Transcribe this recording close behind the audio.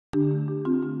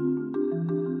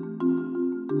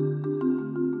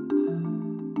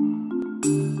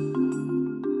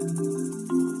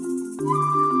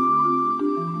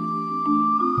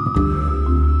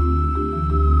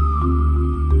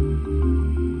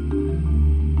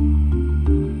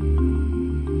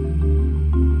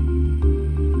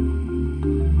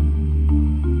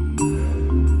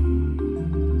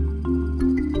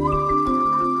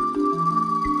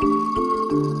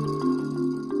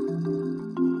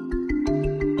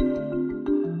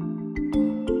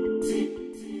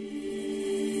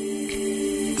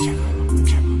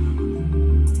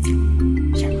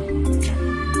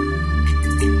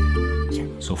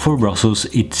So for Brussels,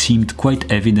 it seemed quite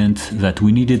evident that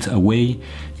we needed a way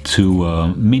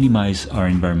to minimize our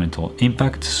environmental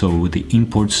impact, so the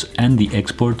imports and the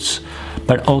exports,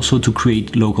 but also to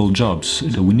create local jobs.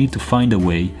 So we need to find a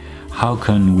way, how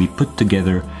can we put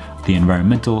together the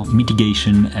environmental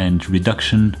mitigation and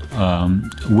reduction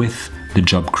with the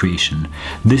job creation.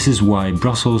 This is why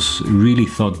Brussels really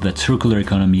thought that circular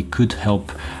economy could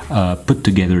help put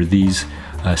together these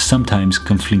sometimes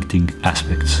conflicting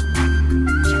aspects.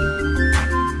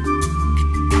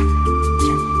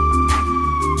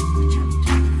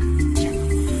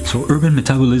 So urban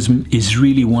metabolism is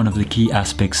really one of the key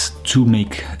aspects to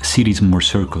make cities more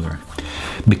circular,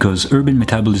 because urban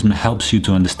metabolism helps you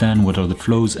to understand what are the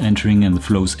flows entering and the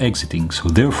flows exiting. So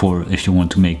therefore, if you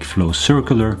want to make flows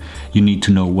circular, you need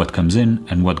to know what comes in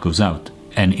and what goes out,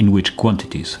 and in which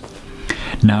quantities.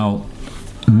 Now,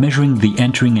 measuring the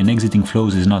entering and exiting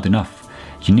flows is not enough.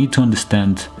 You need to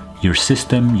understand your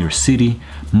system, your city,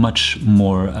 much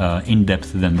more in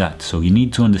depth than that. So you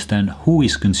need to understand who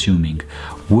is consuming,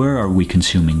 where are we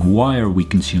consuming, why are we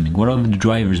consuming, what are the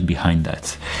drivers behind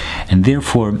that. And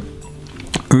therefore,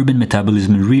 urban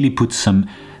metabolism really puts some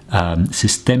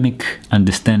systemic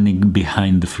understanding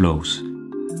behind the flows.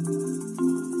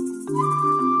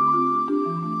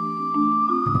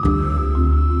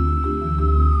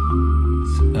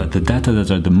 The data that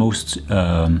are the most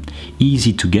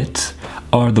easy to get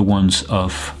are the ones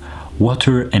of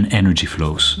water and energy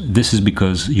flows. This is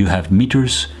because you have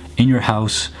meters in your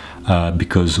house,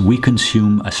 because we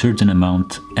consume a certain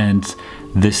amount, and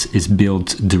this is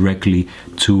billed directly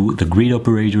to the grid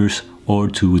operators or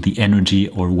to the energy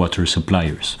or water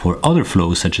suppliers. For other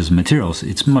flows, such as materials,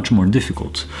 it's much more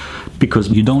difficult, because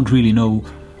you don't really know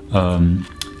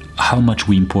how much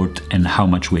we import and how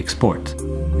much we export.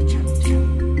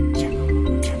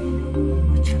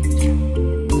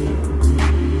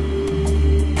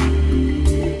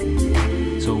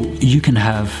 You can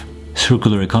have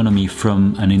circular economy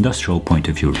from an industrial point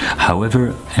of view.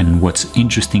 However, and what's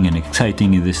interesting and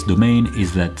exciting in this domain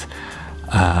is that,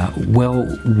 well,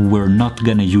 we're not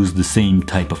gonna use the same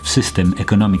type of system,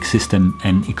 economic system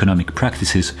and economic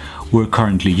practices we're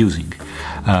currently using.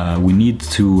 We need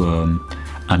to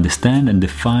understand and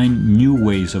define new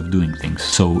ways of doing things.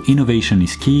 So innovation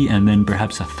is key, and then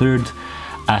perhaps a third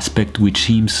aspect which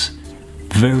seems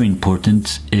very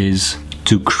important is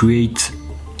to create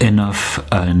enough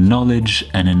knowledge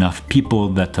and enough people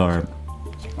that are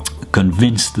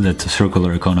convinced that the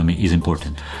circular economy is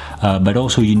important. But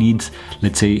also you need,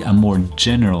 let's say, a more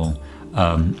general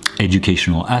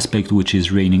educational aspect, which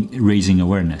is raising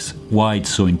awareness. Why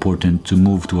it's so important to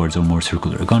move towards a more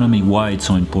circular economy, why it's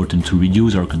so important to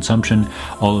reduce our consumption.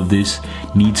 All of this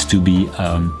needs to be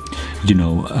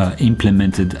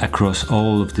implemented across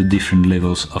all of the different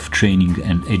levels of training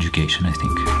and education, I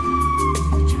think.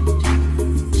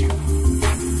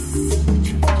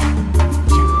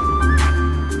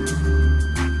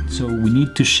 So we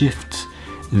need to shift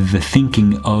the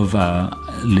thinking of,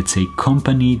 let's say,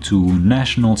 company to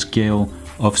national scale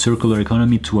of circular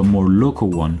economy to a more local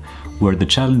one, where the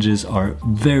challenges are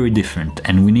very different,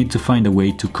 and we need to find a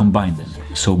way to combine them.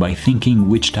 So by thinking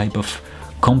which type of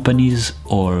companies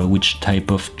or which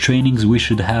type of trainings we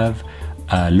should have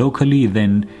locally,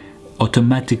 then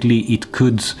automatically it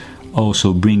could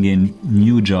also bring in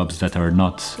new jobs that are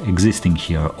not existing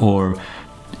here. Or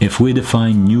if we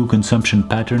define new consumption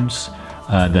patterns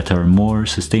that are more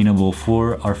sustainable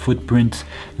for our footprint,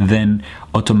 then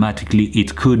automatically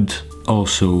it could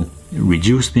also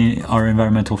reduce our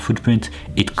environmental footprint.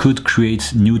 It could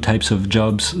create new types of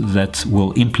jobs that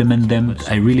will implement them.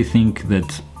 I really think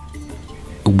that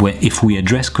if we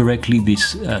address correctly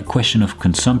this question of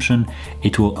consumption,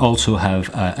 it will also have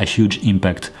a huge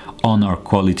impact on our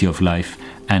quality of life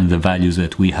and the values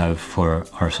that we have for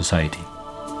our society.